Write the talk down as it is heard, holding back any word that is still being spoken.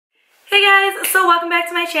Hey guys, so welcome back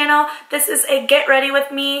to my channel. This is a get ready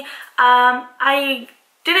with me. I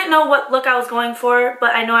didn't know what look I was going for,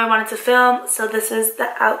 but I know I wanted to film, so this is the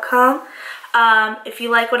outcome. If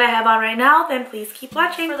you like what I have on right now, then please keep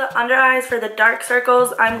watching. For the under eyes, for the dark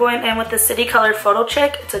circles, I'm going in with the City Color Photo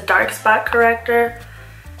Chick. It's a dark spot corrector.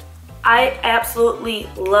 I absolutely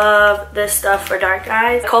love this stuff for dark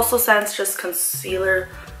eyes. Coastal Scents just concealer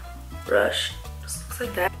brush. Just looks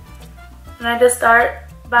like that. And I just start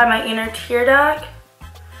by my inner tear duct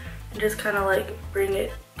and just kind of like bring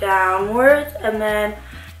it downwards and then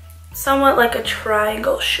somewhat like a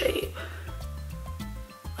triangle shape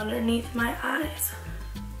underneath my eyes.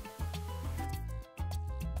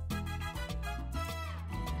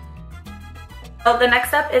 So the next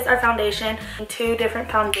step is our foundation. Two different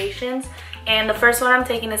foundations, and the first one I'm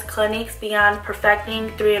taking is Clinique's Beyond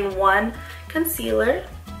Perfecting 3-in-1 concealer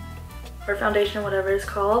or foundation, whatever it's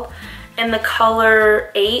called, in the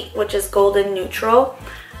color 8, which is golden neutral.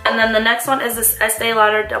 And then the next one is this Estee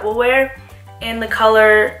Lauder Double Wear in the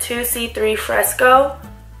color 2C3 Fresco.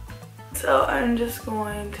 So I'm just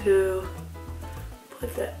going to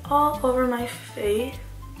put that all over my face.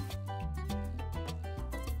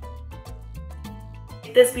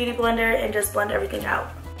 Take this beauty blender and just blend everything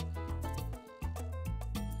out.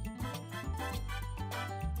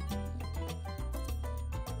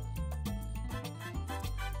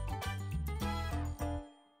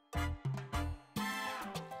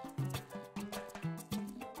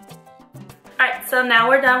 Alright, so now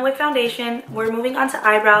we're done with foundation. We're moving on to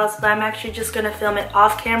eyebrows, but I'm actually just going to film it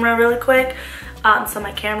off camera really quick so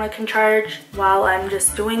my camera can charge while I'm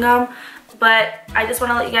just doing them. But I just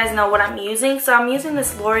want to let you guys know what I'm using. So I'm using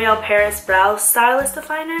this L'Oreal Paris Brow Stylist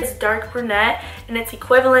Definer. It's dark brunette and it's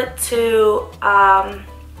equivalent to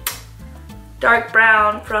dark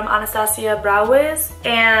brown from Anastasia Brow Wiz.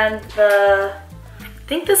 And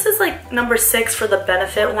I think this is like number 6 for the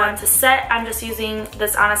Benefit one. To set, I'm just using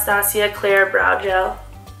this Anastasia Clear Brow Gel.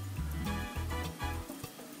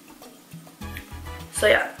 So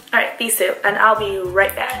yeah, alright, these two, and I'll be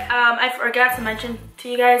right back. I forgot to mention to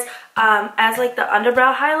you guys, as like the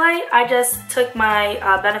underbrow highlight, I just took my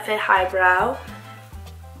Benefit Highbrow.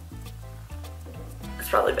 It's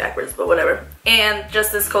probably backwards, but whatever. And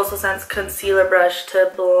just this Coastal Scents concealer brush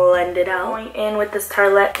to blend it out. Going in with this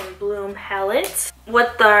Tartelette and Bloom palette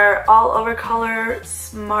with their all over color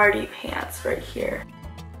Smarty Pants right here.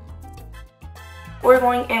 We're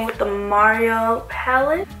going in with the Mario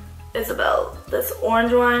palette. Isabel, this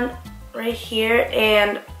orange one right here,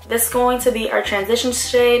 and this is going to be our transition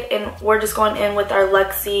shade, and we're just going in with our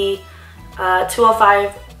Luxie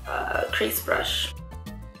 205 crease brush.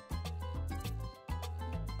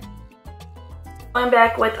 Going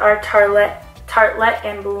back with our Tartelette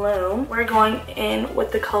and Bloom, we're going in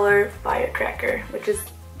with the color Firecracker, which is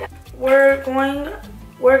we're going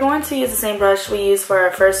to use the same brush we used for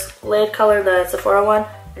our first lid color, the Sephora one,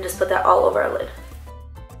 and just put that all over our lid.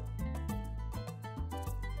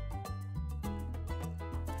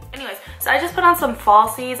 Anyways, so I just put on some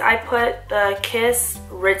falsies. I put the Kiss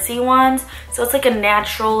Ritzy ones, so it's like a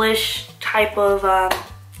natural-ish type of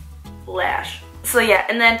lash. So yeah,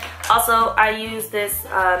 and then also I use this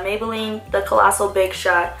Maybelline The Colossal Big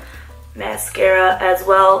Shot mascara as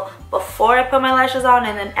well before I put my lashes on,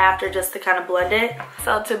 and then after, just to kind of blend it.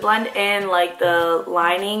 So to blend in like the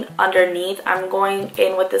lining underneath, I'm going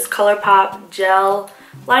in with this ColourPop gel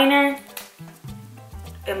liner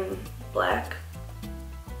in black,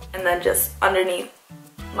 and then just underneath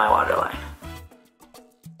my waterline.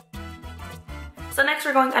 So next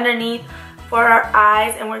we're going underneath for our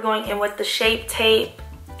eyes, and we're going in with the Shape Tape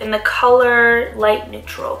in the color light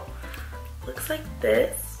neutral. Looks like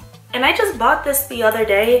this. And I just bought this the other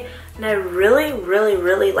day, and I really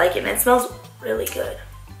like it, and it smells really good.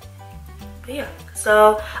 But yeah,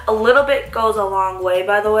 so a little bit goes a long way,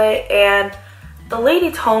 by the way, and the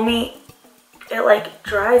lady told me it like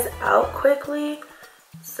dries out quickly,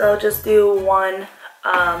 so just do one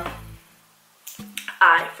eye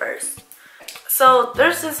first. So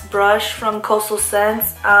there's this brush from Coastal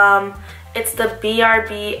Scents. It's the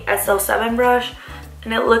BRB SO7 brush,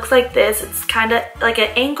 and it looks like this. It's kind of like an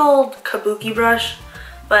angled kabuki brush,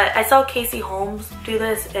 but I saw Casey Holmes do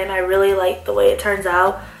this, and I really like the way it turns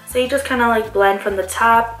out. So you just kind of like blend from the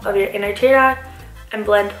top of your inner tear duct and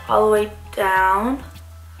blend all the way down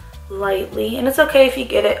lightly. And it's okay if you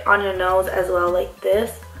get it on your nose as well, like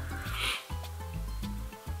this,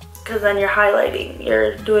 because then you're highlighting.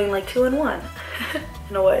 You're doing like 2-in-1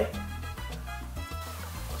 in a way.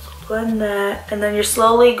 So blend that, and then you're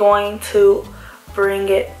slowly going to bring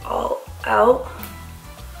it all out.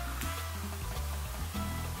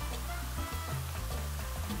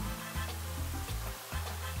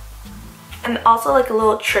 And also like a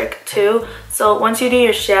little trick too. So once you do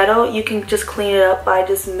your shadow, you can just clean it up by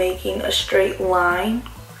just making a straight line.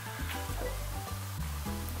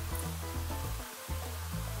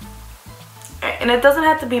 And it doesn't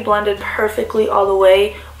have to be blended perfectly all the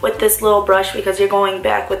way with this little brush because you're going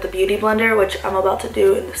back with the Beauty Blender, which I'm about to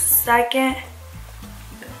do in a second.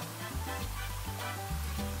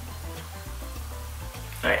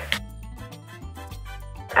 Alright.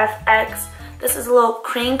 FX. This is a little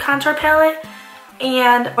cream contour palette.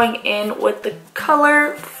 And going in with the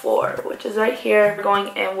color 4, which is right here.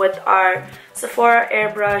 Going in with our Sephora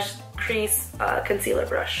Airbrush Crease Concealer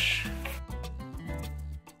Brush.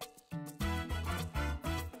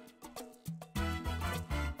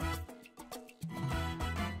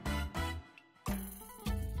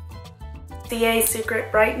 CA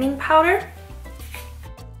Secret Brightening Powder.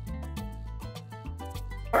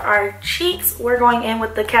 For our cheeks, we're going in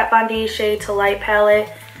with the Kat Von D Shade to Light palette.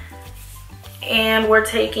 And we're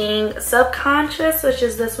taking Subconscious, which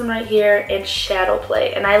is this one right here, and Shadow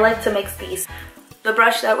Play. And I like to mix these. The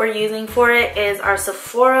brush that we're using for it is our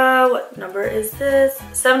Sephora, what number is this?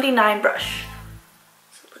 79 brush.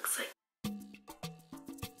 So it looks like.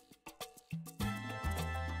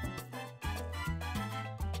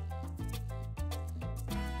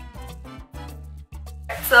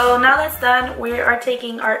 So now that's done, we are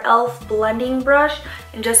taking our e.l.f. blending brush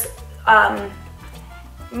and just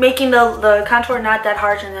making the contour not that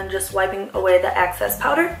harsh and then just wiping away the excess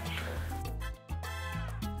powder.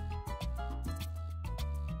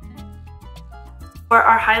 For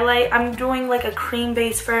our highlight, I'm doing like a cream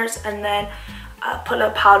base first and then put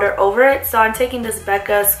a powder over it. So I'm taking this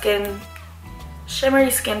Becca Shimmery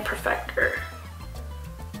Skin Perfector.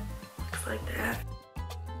 Looks like that.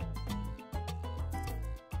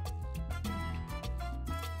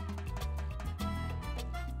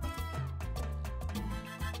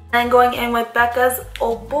 And going in with Becca's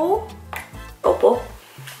Opal.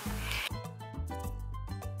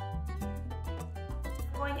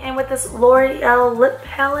 Going in with this L'Oreal lip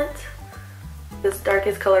palette. This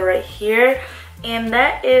darkest color right here. And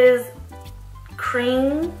that is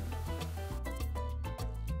cream.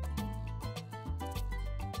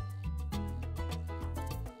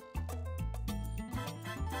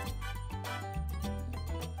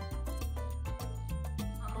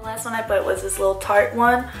 The last one I put was this little Tarte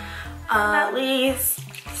one. At least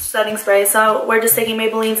setting spray. So we're just taking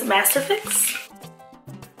Maybelline's Master Fix.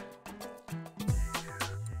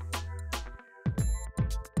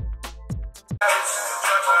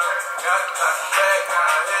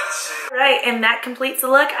 Right, and that completes the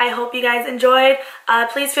look. I hope you guys enjoyed.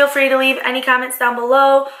 Please feel free to leave any comments down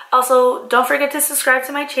below. Also, don't forget to subscribe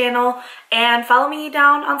to my channel and follow me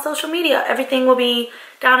down on social media. Everything will be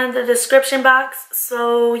down in the description box.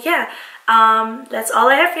 So yeah, that's all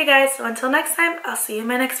I have for you guys. So until next time, I'll see you in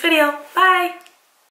my next video. Bye!